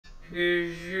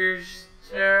You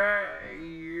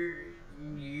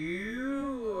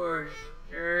are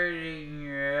starting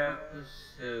your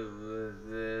episode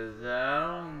with this. I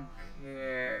don't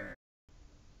care.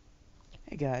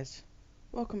 Hey guys,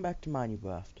 welcome back to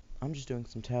MineUBraft. I'm just doing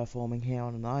some terraforming here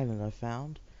on an island I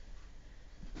found.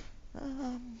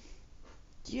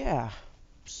 Yeah,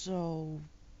 so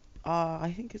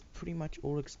I think it's pretty much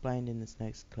all explained in this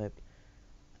next clip.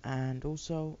 And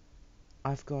also,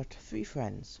 I've got 3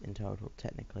 friends in total,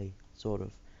 technically, sort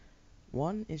of.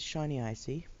 One is Shiny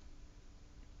Icy.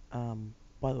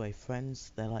 By the way,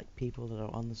 friends, they're like people that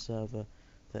are on the server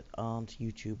that aren't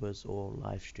YouTubers or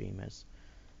live streamers.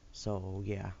 So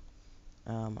yeah,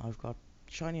 I've got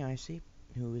Shiny Icy,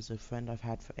 who is a friend I've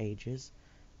had for ages,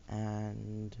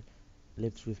 and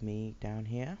lives with me down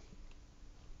here.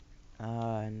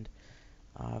 And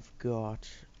I've got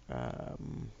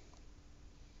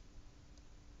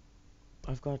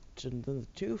another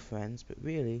 2 friends, but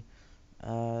really,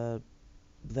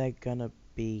 they're gonna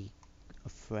be a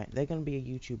friend. They're gonna be a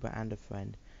YouTuber and a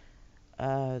friend.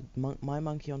 My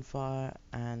Monkey on Fire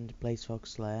and BlazeFox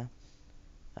Slayer.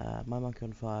 My Monkey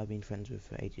on Fire I've been friends with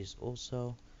for ages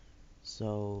also.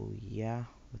 So yeah,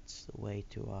 that's the way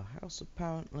to our house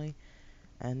apparently,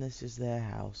 and this is their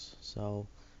house. So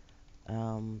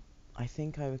I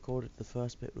think I recorded the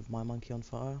first bit with My Monkey on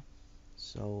Fire,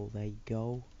 so there you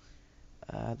go.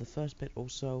 The first bit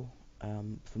also,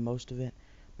 for most of it,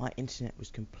 my internet was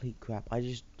complete crap. I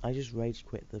just rage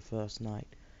quit the first night,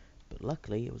 but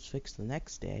luckily it was fixed the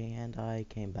next day, and I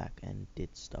came back and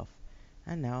did stuff,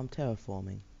 and now I'm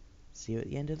terraforming. See you at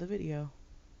the end of the video.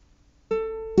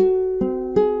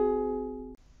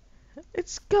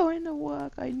 It's going to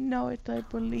work. I know it. I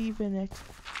believe in it.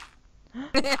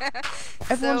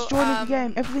 Everyone's joining the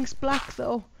game. Everything's black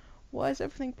though. Why is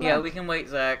everything black? Yeah, we can wait,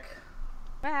 Zach.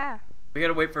 Ah. We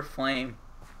gotta wait for Flame.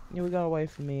 Yeah, we gotta wait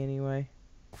for me anyway.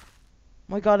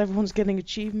 My god, everyone's getting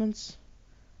achievements.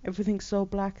 Everything's so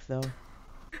black though.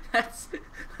 That's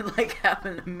like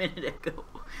happened a minute ago.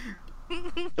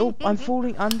 Oh, I'm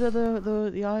falling under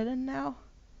the island now.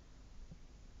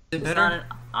 It's not an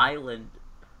island.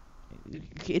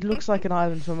 It looks like an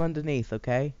island from underneath,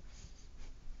 okay?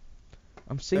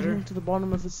 I'm sinking to the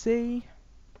bottom of the sea.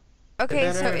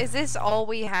 Okay, so is this all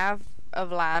we have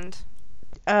of land?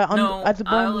 No, at the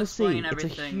bottom I'll of the sea. explain It's a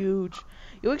everything. huge.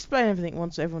 You'll explain everything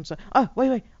once everyone's. Oh,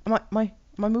 wait. Am I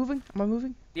moving? Am I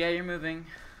moving? Yeah, you're moving.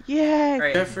 Yay!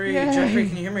 Right. Jeffrey, Yay. Jeffrey,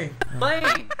 can you hear me?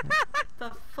 Flame!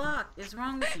 The fuck is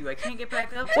wrong with you? I can't get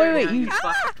back up Wait, there wait, now, you-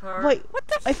 fucktard. Wait, What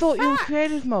the I thought you were in fuck?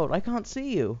 creative mode. I can't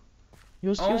see you.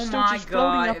 You're Oh still my just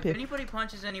floating god, up if here. anybody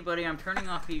punches anybody, I'm turning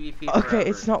off PvP Okay, forever.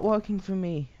 it's not working for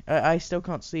me. I still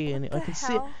can't see any. I What can the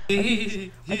see. hell?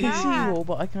 I can see you all,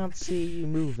 but I can't see you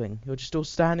moving. You're just all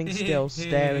standing still,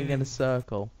 staring in a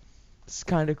circle. It's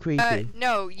kind of creepy.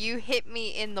 No, you hit me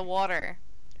in the water.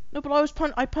 No, but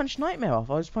I punched Nightmare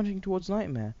off. I was punching towards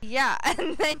Nightmare. Yeah,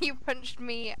 and then you punched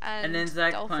me And then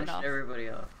Zach Dolphin punched off. everybody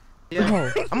off.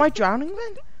 Oh, am I drowning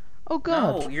then? Oh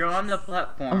god. No, you're on the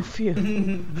platform. Oh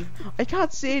phew. I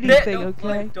can't see anything. Don't, Okay.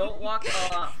 like, don't walk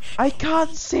off. I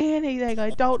can't see anything.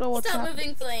 I don't know what's Stop happening.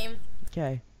 moving, Flame.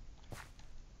 Okay.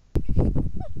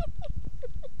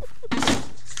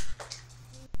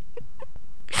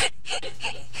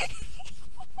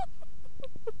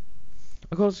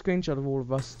 I got a screenshot of all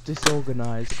of us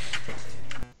disorganized.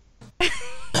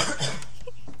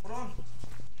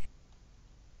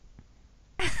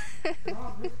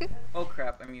 Oh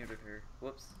crap, I muted her.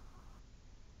 Whoops.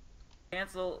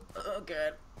 Cancel. Oh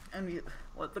god.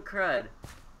 What the crud?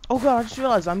 Oh god, I just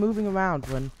realized I'm moving around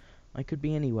when I could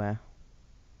be anywhere.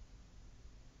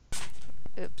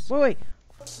 Oops. Wait.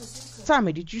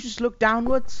 Sammy, did you just look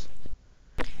downwards?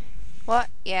 What?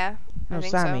 Yeah. I No,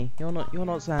 think Sammy. You're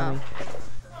not Sammy. So.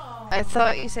 I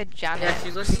thought you said Janet. Yeah,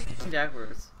 she's looking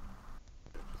backwards.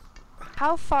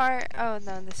 How far? Oh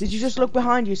no, this. Did you just look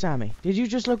behind you, Sammy? Did you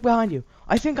just look behind you?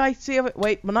 I think I see it.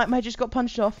 Wait, my Nightmare just got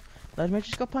punched off. Nightmare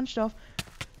just got punched off.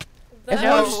 That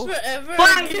Everyone- was forever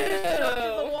Fine! ago. Jump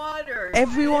in the water!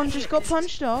 Everyone just got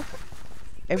punched off.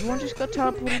 Everyone just got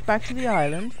teleported back to the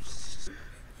island.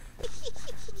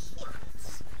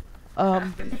 That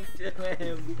happened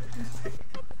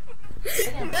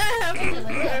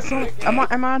forever So, ago.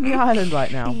 am I on the island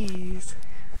right now? Please.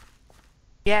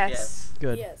 Yes. Yes.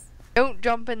 Good. Yes. Don't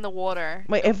jump in the water.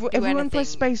 Wait, Don't do everyone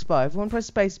press anything. spacebar. Everyone press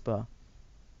spacebar.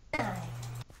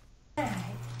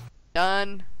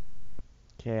 Done.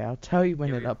 Okay, I'll tell you when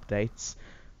Here it we go. updates.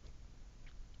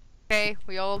 Okay,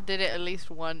 we all did it at least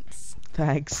once.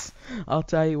 Thanks. I'll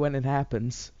tell you when it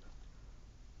happens.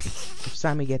 If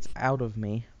Sammy gets out of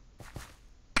me.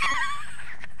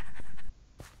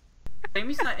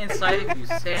 Sammy's not inside of you.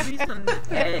 Sammy's on the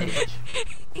edge.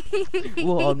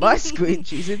 Well, on my screen,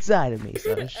 she's inside of me,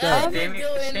 so shut up. Sammy,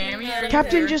 are you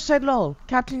Captain there? just said lol.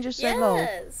 Captain just said lol.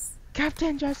 Yes.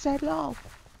 Captain just said lol.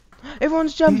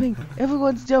 Everyone's jumping.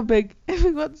 Everyone's jumping.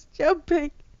 Everyone's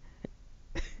jumping.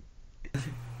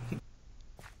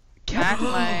 That's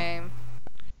lame.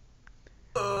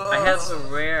 I have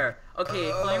a rare.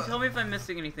 Okay, Flame, tell me if I'm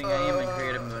missing anything. I am in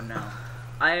creative mode now.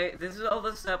 This is all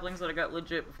the saplings that I got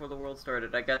legit before the world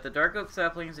started. I got the dark oak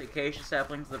saplings, the acacia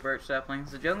saplings, the birch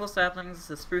saplings, the jungle saplings,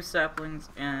 the spruce saplings,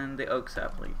 and the oak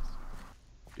saplings.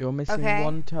 You're missing Okay.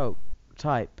 one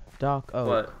type. Dark oak.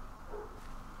 What?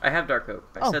 I have dark oak.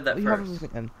 I said that you have first. everything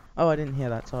then. Oh, I didn't hear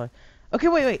that. Sorry. Okay,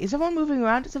 wait. Is everyone moving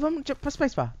around? Is everyone press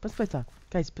spacebar? Press spacebar.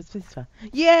 Guys, press spacebar.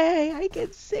 Yay! I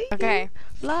can see. Okay.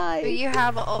 Fly. So you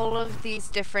have all of these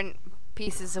different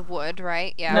pieces of wood,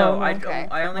 right? Yeah. No, No, I okay.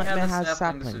 don't. I only have Nightmare the has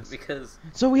saplings, saplings. because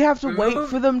So we have to wait Remove-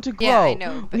 for them to grow. Yeah, I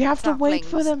know, but We have to wait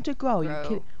for saplings them to grow. You grow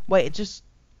kid- Wait, it just.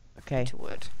 Okay. to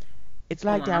wood. It's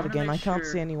Hold lagged on, I out wanna again. I make can't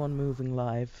sure- see anyone moving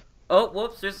live. oh,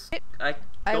 whoops! There's.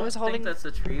 I don't was think holding- that's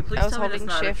a tree. Please I was tell me that's holding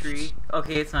not shift. a tree.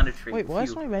 Okay, it's not a tree. Wait, why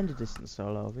is Phew. my render distance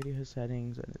so low? Video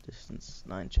settings, render distance,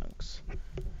 9 chunks.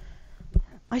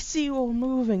 I see you all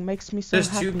moving, makes me so There's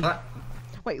happy. two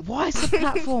Wait, why is the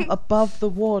platform above the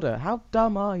water? How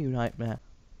dumb are you, Nightmare?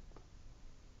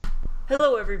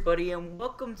 Hello, everybody, and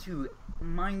welcome to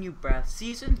MineUBraft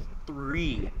Season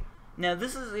 3. Now,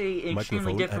 this is a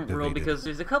extremely Microphone different world activated. because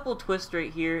there's a couple twists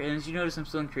right here, and as you notice, I'm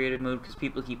still in creative mode because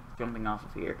people keep jumping off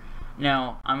of here.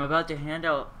 Now, I'm about to hand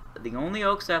out the only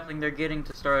oak sapling they're getting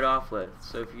to start off with.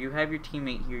 So if you have your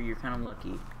teammate here, you're kind of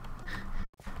lucky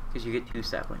because you get 2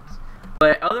 saplings.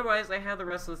 But otherwise, I have the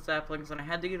rest of the saplings, and I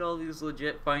had to get all these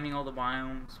legit, finding all the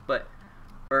biomes.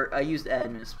 Or I used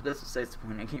Admis, but that's besides the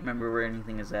point. I can't remember where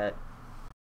anything is at.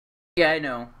 Yeah, I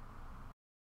know.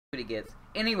 What he gets.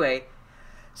 Anyway,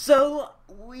 so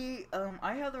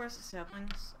I have the rest of the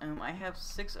saplings. I have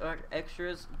 6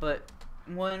 extras, but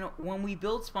when we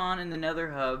build spawn in the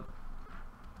Nether hub,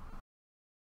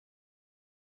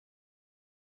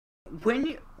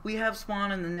 we have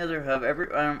spawn in the Nether hub,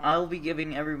 I'll be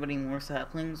giving everybody more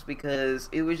saplings because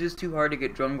it was just too hard to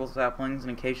get jungle saplings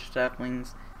and acacia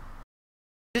saplings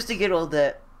just to get all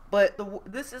that. But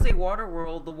this is a water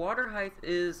world. The water height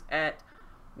is at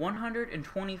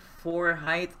 124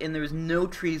 height, and there's no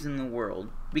trees in the world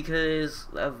because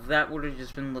that would have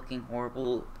just been looking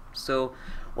horrible. So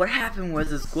what happened was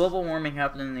this global warming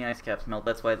happened and the ice caps melt.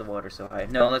 That's why the water's so high.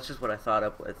 No, that's just what I thought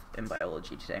up with in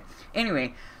biology today.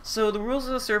 Anyway, so the rules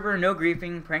of the server are no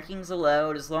griefing, pranking's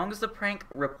allowed as long as the prank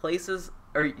replaces,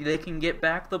 or they can get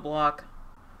back the block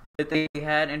that they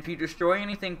had, and if you destroy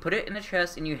anything, put it in a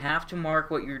chest and you have to mark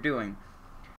what you're doing.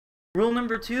 Rule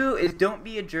number 2 is don't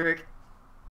be a jerk.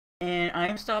 And I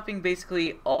am stopping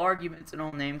basically all arguments and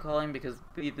all name calling because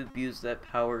we've abused that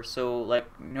power. So, like,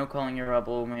 no calling your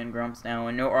rebel man grumps now,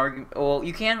 and no argument. Well,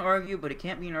 you can argue, but it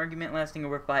can't be an argument lasting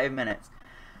over 5 minutes.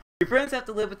 Your friends have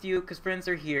to live with you because friends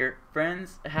are here.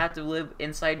 Friends have to live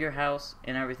inside your house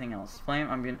and everything else. Flame,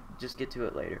 I'm gonna just get to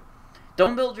it later.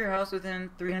 Don't build your house within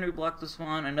 300 blocks of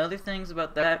spawn. And other things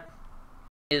about that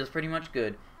is pretty much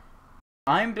good.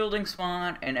 I'm building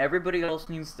spawn, and everybody else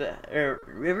needs to,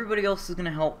 everybody else is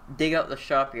gonna help dig out the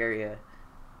shop area.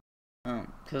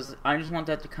 Because I just want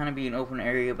that to kind of be an open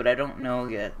area, but I don't know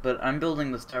yet. But I'm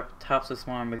building the tops of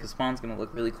spawn because spawn's gonna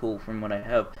look really cool from what I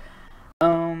have.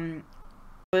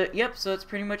 But yep, so that's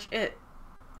pretty much it.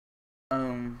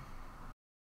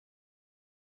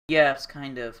 Yes,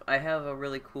 kind of. I have a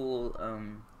really cool,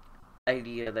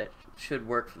 idea that should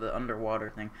work for the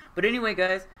underwater thing. But anyway,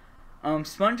 guys,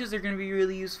 sponges are going to be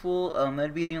really useful.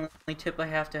 That'd be the only tip I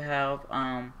have to have.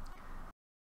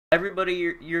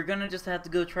 Everybody, you're going to just have to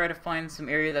go try to find some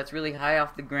area that's really high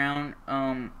off the ground.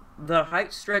 The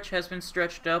height stretch has been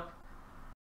stretched up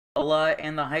a lot,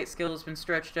 and the height scale has been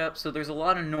stretched up, so there's a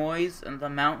lot of noise in the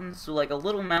mountains. So like a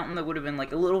little mountain that would have been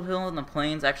like a little hill in the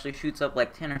plains actually shoots up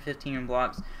like 10 or 15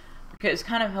 blocks. Okay, it's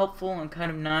kind of helpful and kind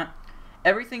of not.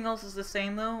 Everything else is the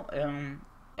same though,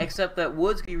 except that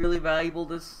wood's gonna be really valuable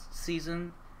this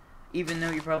season, even though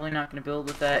you're probably not gonna build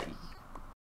with that.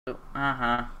 So,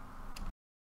 I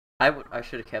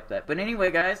should have kept that. But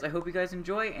anyway, guys, I hope you guys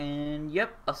enjoy, and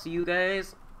yep, I'll see you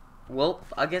guys. Well,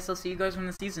 I guess I'll see you guys when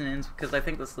the season ends, because I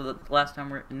think this is the last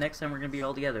time next time we're gonna be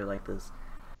all together like this.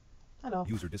 Hello.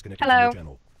 User disconnected Hello. from your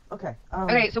channel. Okay.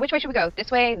 Okay, so which way should we go?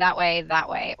 This way, that way,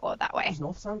 or that way? Does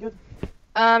north sound good?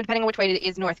 Depending on which way it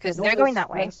is north, because North they're going is that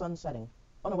where way. the sun's setting.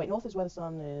 Oh no, wait, north is where the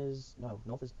sun is. No,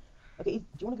 north is. Okay, do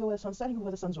you want to go where the sun's setting or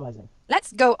where the sun's rising?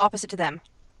 Let's go opposite to them.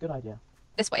 Good idea.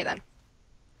 This way, then.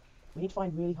 We need to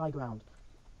find really high ground.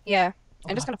 Yeah.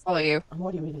 I'm just God. gonna follow you. I'm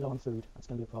already really low on food. That's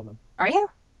gonna be a problem. Are you?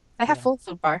 I have Yeah. full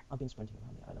food bar. I've been sprinting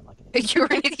around the island like an idiot. You're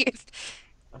an idiot.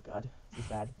 Oh god, this is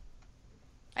bad.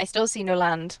 I still see no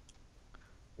land.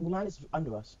 The land is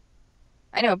under us.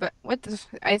 I know, but what the...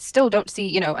 I still don't see,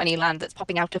 you know, any land that's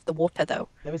popping out of the water, though.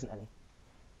 There isn't any.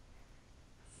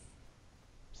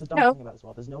 So No. dumb thing about this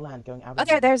world. There's no land going out Oh, of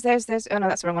the there's... Oh, no,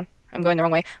 that's the wrong one. I'm going the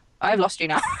wrong way. I've lost you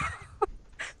now.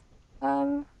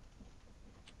 Hang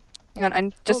on,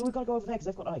 I'm just... Oh, we've got to go over there because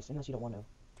they've got ice, unless you don't want to.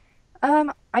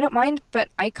 I don't mind, but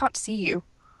I can't see you.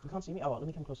 You can't see me? Oh, well, let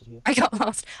me come closer to you. I got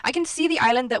lost. I can see the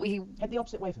island that we... Head the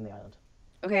opposite way from the island.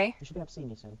 Okay. You should be able to see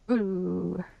me soon.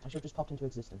 Ooh. I should have just popped into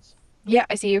existence. Yeah,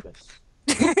 I see you. Good.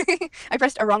 I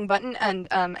pressed a wrong button and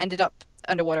ended up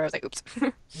underwater. I was like, oops.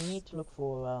 We need to look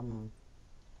for,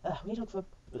 we need to look for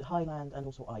high land and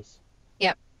also ice.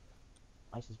 Yep.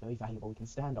 Ice is very valuable. We can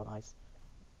stand on ice.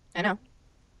 I know.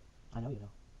 I know you know.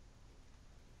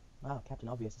 Wow, Captain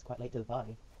Obvious is quite late to the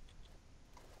party.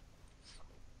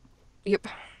 Yep.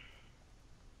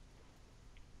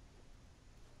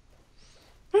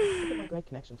 Look at my great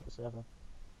connection to the server.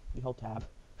 You hold tab.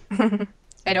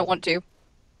 I don't want to.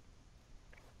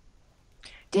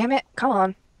 Damn it. Come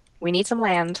on. We need some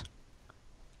land.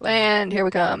 Land, here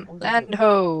we come. Land All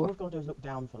ho. we've got to do is look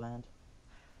down for land.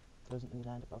 There isn't any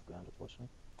land above ground, unfortunately.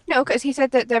 No, because he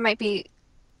said that there might be...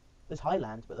 There's high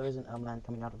land, but there isn't land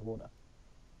coming out of the water.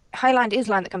 High land is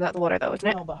land that comes out of the water, though, isn't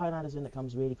it? No, but high land is in that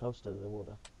comes really close to the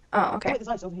water. Oh, Oh, okay. wait, there's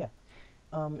ice over here.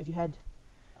 If you head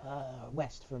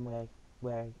west from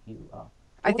where you are.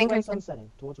 I think where I the sun's can...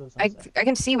 setting. Towards where the sun's setting. I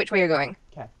can see which way you're going.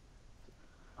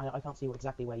 I can't see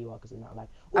exactly where you are because of the amount of light.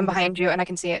 I'm behind you, and I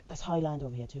can see it. There's high land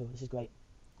over here too. This is great.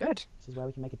 Good. This is where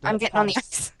we can make a dirt I'm getting on the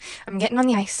palace. ice. I'm getting on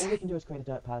the ice. All we can do is create a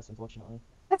dirt palace, unfortunately.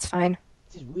 That's fine.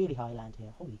 This is really high land here.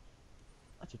 Holy,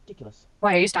 that's ridiculous.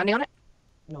 Why, are you standing on it?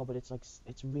 No, but it's like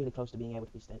it's really close to being able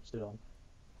to be stood on.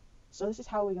 So this is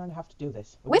how we're going to have to do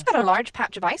this. We've got a large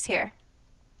patch of ice here.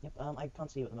 Yep. I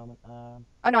can't see you at the moment.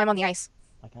 Oh, no, I'm on the ice.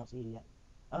 I can't see you yet.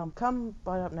 Come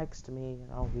right up next to me,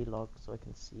 and I'll relog so I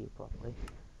can see you properly.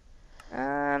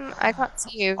 I can't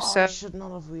see you, Oh, so... I should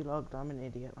not have relogged. I'm an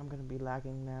idiot. I'm gonna be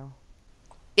lagging now.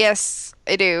 Yes,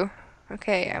 I do.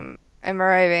 Okay, I'm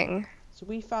arriving. So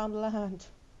we found land.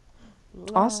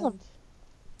 Awesome. Land.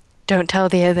 Don't tell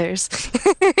the others.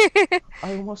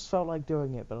 I almost felt like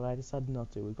doing it, but I decided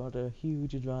not to. We've got a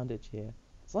huge advantage here.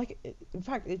 It's like, in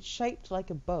fact, it's shaped like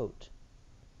a boat.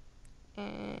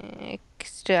 I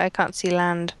can't see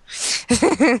land.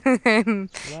 I'm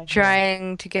Right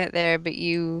trying to get there, but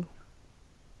you...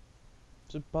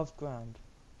 It's above ground.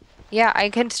 Yeah, I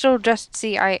can still just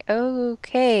see...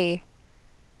 Okay.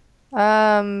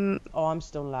 Oh, I'm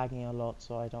still lagging a lot,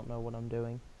 so I don't know what I'm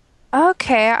doing.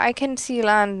 Okay, I can see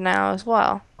land now as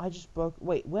well. I just broke...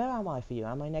 Wait, where am I for you?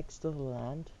 Am I next to the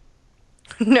land?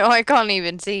 No, I can't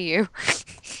even see you.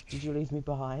 Did you leave me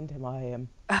behind? Am I,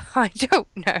 I don't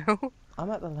know.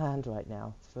 I'm at the land right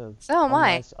now. So am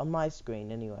I. On my screen,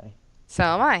 anyway. So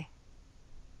am I.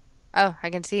 Oh, I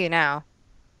can see you now.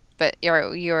 But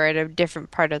you're at a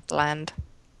different part of the land.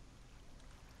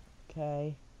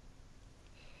 Okay.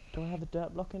 Do I have a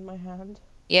dirt block in my hand?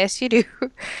 Yes, you do.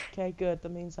 Okay, good.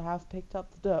 That means I have picked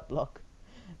up the dirt block.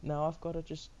 Now I've got to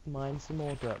just mine some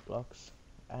more dirt blocks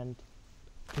and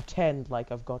pretend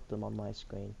like I've got them on my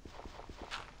screen.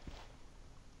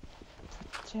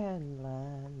 Pretend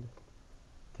land.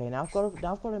 Okay, now I've got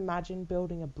to imagine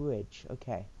building a bridge.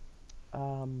 Okay.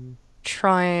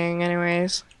 Trying,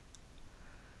 anyways.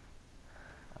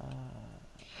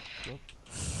 Bloop.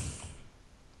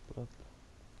 Bloop.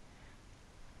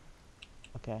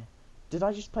 Okay. Did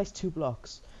I just place 2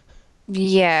 blocks?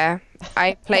 Yeah,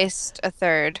 I placed a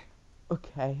third.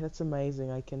 Okay, that's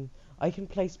amazing. I can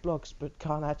place blocks, but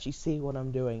can't actually see what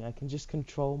I'm doing. I can just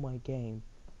control my game.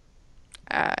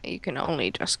 You can only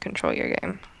just control your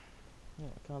game. Yeah,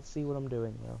 I can't see what I'm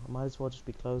doing though. I might as well just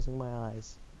be closing my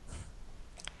eyes.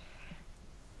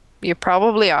 You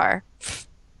probably are.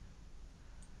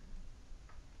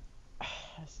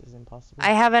 This is impossible.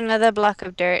 I have another block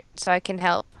of dirt, so I can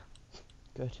help.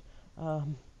 Good.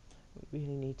 We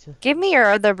really need to. Give me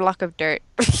your other block of dirt.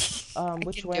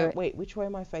 Which way? Wait, which way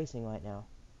am I facing right now?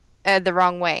 The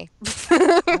wrong way.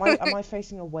 Am I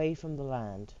facing away from the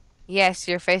land? Yes,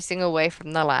 you're facing away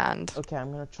from the land. Okay,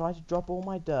 I'm gonna try to drop all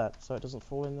my dirt so it doesn't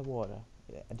fall in the water.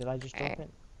 Did I just drop Okay.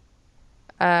 it?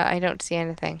 I don't see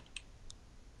anything.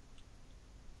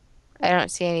 I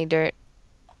don't see any dirt.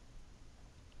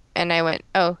 And I went,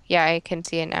 oh, yeah, I can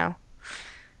see it now.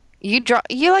 You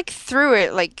like threw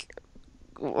it like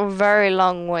a very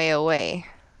long way away.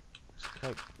 It's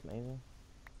quite amazing.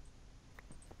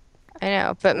 I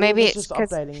know, but All maybe this it's is because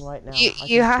updating right now. you I you can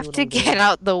see have what to I'm get doing.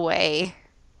 out the way.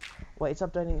 Wait, it's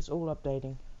updating. It's all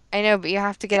updating. I know, but you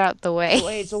have to get out the way. Oh,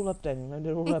 wait, it's all updating. Let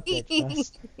it all update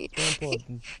first. It's more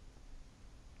important.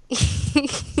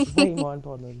 It's way more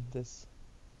important than this.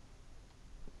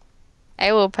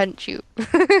 I will punch you.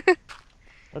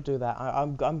 Don't do that.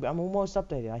 I'm almost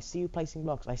updated. I see you placing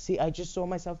blocks. I just saw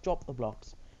myself drop the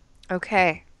blocks.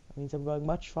 Okay. That means I'm going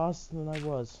much faster than I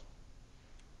was.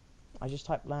 I just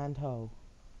typed land ho.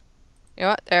 You know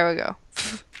what? There we go.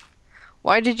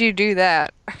 Why did you do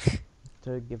that?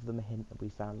 To give them a hint that we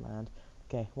found land.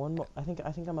 Okay, one more. I think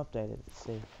I'm updated. Let's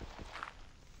see.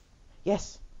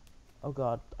 Yes. Oh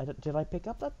God. Did I pick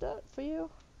up that dirt for you?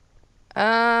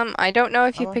 I don't know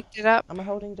if you Am I, picked it up. am I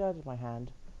holding dirt in my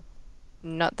hand?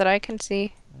 Not that I can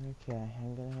see. Okay,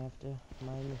 I'm gonna have to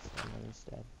mine this one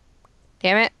instead.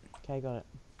 Damn it. Okay, got it.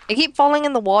 I keep falling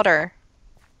in the water.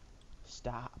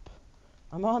 Stop.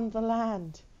 I'm on the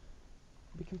land.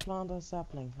 We can plant our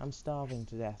sapling. I'm starving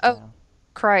to death Oh. now.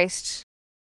 Christ.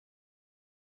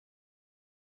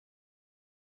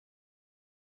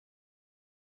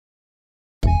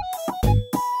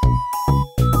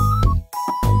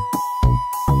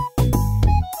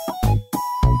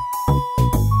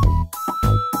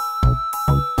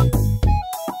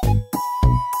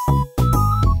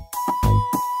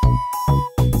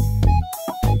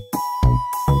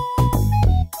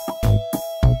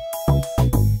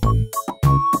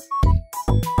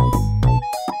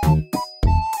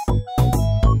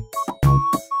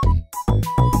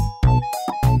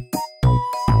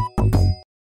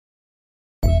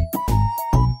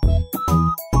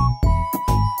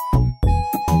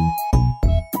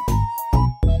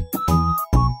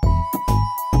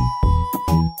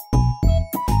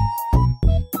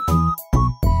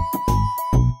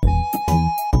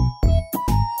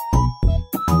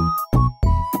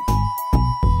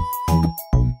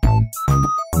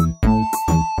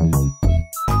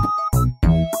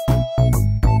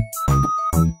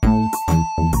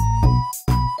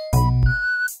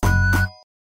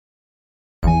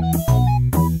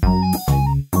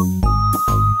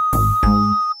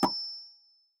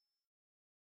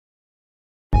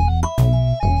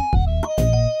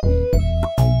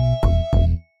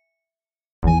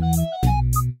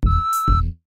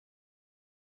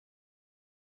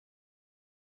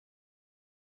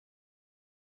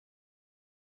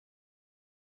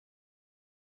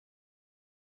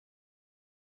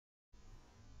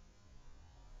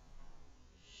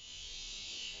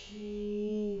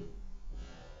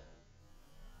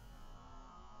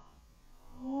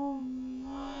 Oh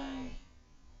my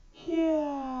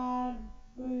God,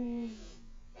 we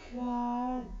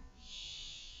got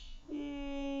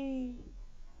she.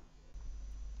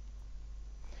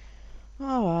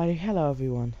 Alrighty, hello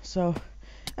everyone. So,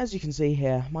 as you can see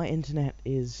here, my internet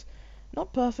is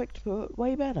not perfect, but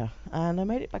way better. And I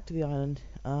made it back to the island.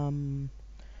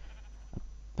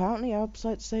 Apparently our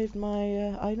website saved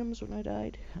my items when I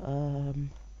died.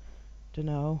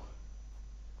 Dunno.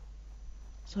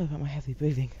 Sorry about my heavy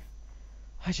breathing.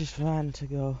 I just ran to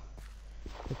go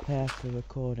prepare for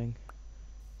recording.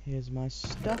 Here's my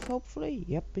stuff, hopefully.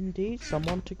 Yep, indeed.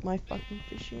 Someone took my fucking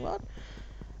fishing rod.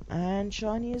 And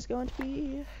Shiny is going to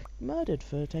be murdered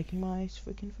for taking my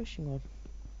freaking fishing rod.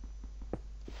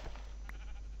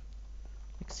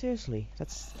 Like, seriously,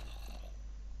 that's...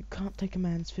 You can't take a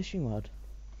man's fishing rod.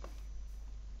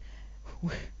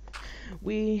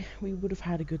 We would have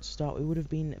had a good start. We would have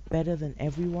been better than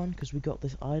everyone because we got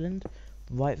this island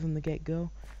right from the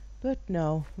get-go. But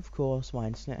no, of course, my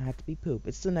internet had to be poop.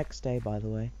 It's the next day, by the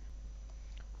way.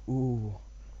 Ooh.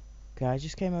 Okay, I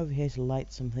just came over here to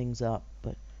light some things up,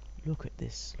 but look at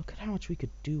this. Look at how much we could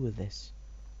do with this.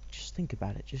 Just think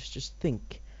about it. Just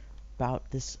think about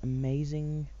this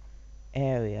amazing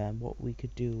area and what we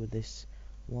could do with this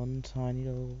one tiny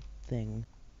little thing.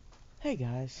 Hey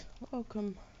guys,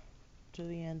 welcome to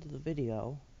the end of the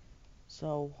video.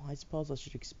 So, I suppose I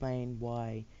should explain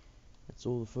why that's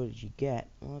all the footage you get.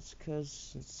 Well, it's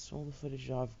because it's all the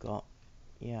footage I've got.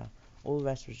 Yeah, all the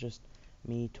rest was just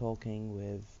me talking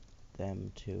with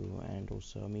them two, and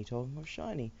also me talking with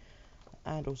Shiny.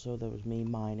 And also there was me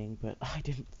mining, but I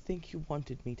didn't think you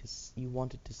wanted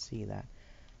to see that.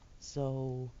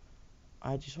 So,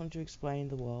 I just want to explain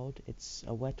the world. It's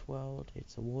a wet world,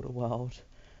 it's a water world.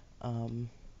 I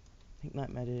think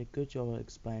Nightmare did a good job of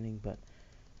explaining, but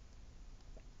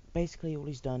basically all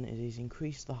he's done is he's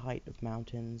increased the height of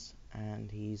mountains, and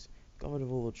he's got rid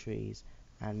of all the trees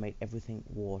and made everything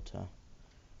water.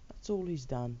 That's all he's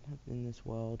done in this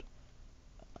world.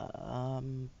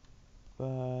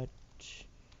 But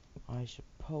I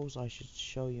suppose I should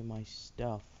show you my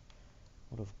stuff.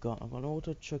 What I've got an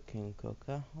auto chicken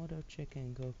cooker, auto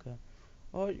chicken cooker,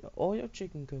 auto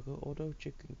chicken cooker, auto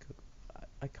chicken cooker.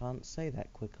 I can't say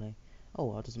that quickly. Oh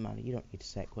well, it doesn't matter. You don't need to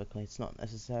say it quickly. It's not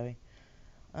necessary.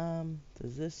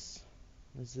 There's this.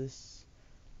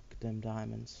 Look at them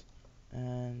diamonds.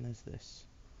 And there's this.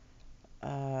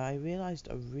 I realized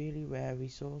a really rare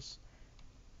resource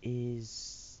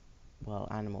is, well,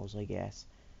 animals, I guess.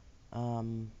 A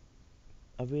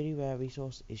really rare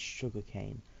resource is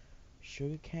sugarcane.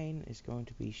 Sugarcane is going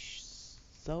to be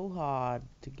so hard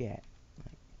to get.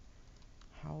 Like,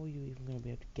 how are you even going to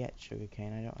be able to get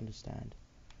sugarcane? I don't understand.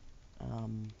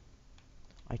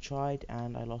 I tried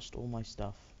and I lost all my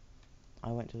stuff. I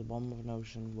went to the bottom of an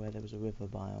ocean where there was a river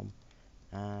biome,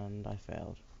 and I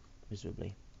failed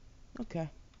miserably. Okay,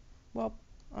 well,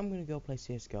 I'm gonna go play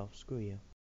CSGO. Screw you.